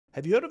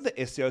Have you heard of the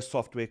SEO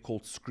software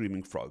called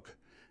Screaming Frog?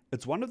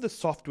 It's one of the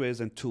softwares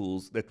and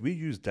tools that we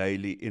use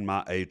daily in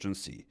my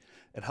agency.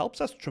 It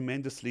helps us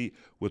tremendously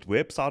with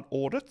website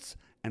audits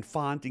and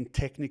finding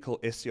technical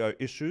SEO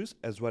issues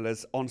as well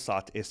as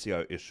on-site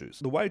SEO issues.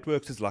 The way it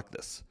works is like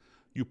this.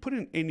 You put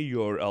in any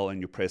URL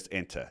and you press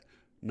enter.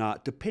 Now,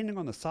 depending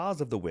on the size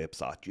of the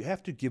website, you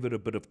have to give it a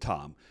bit of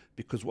time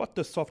because what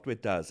the software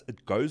does,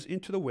 it goes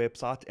into the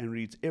website and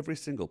reads every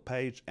single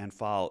page and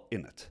file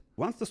in it.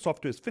 Once the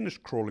software is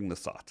finished crawling the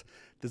site,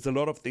 there's a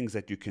lot of things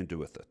that you can do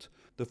with it.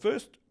 The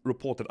first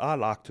report that I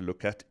like to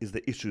look at is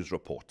the issues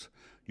report.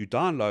 You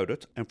download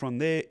it, and from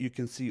there you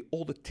can see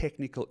all the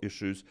technical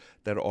issues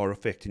that are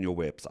affecting your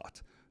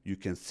website. You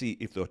can see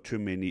if there are too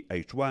many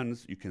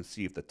H1s, you can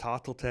see if the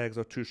title tags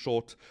are too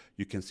short,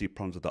 you can see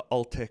problems with the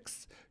alt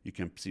text, you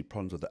can see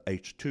problems with the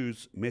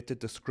H2s, meta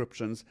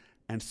descriptions,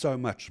 and so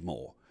much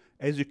more.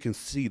 As you can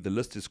see, the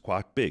list is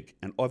quite big,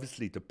 and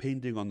obviously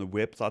depending on the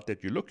website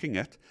that you're looking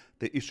at,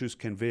 the issues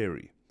can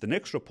vary. The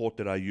next report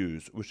that I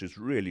use, which is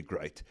really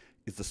great,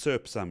 is the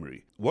SERP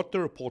summary. What the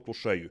report will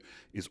show you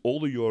is all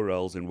the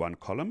URLs in one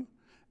column,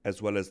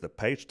 as well as the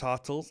page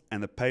titles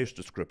and the page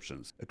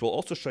descriptions. It will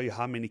also show you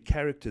how many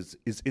characters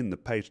is in the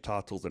page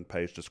titles and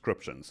page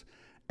descriptions.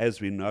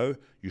 As we know,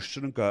 you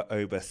shouldn't go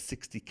over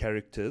 60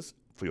 characters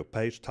for your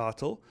page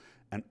title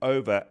and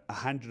over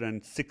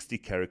 160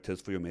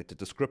 characters for your meta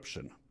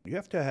description. You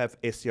have to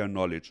have SEO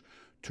knowledge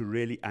to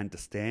really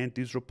understand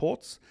these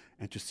reports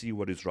and to see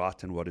what is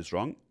right and what is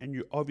wrong, and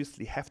you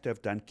obviously have to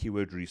have done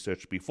keyword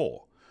research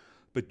before.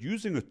 But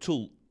using a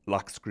tool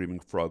like Screaming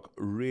Frog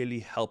really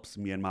helps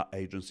me and my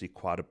agency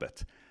quite a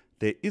bit.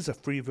 There is a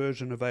free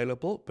version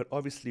available, but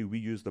obviously we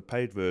use the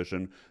paid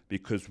version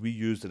because we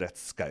use it at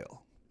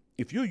scale.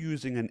 If you're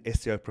using an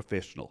SEO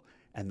professional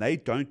and they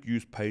don't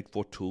use paid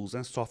for tools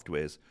and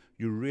softwares,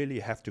 you really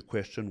have to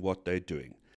question what they're doing.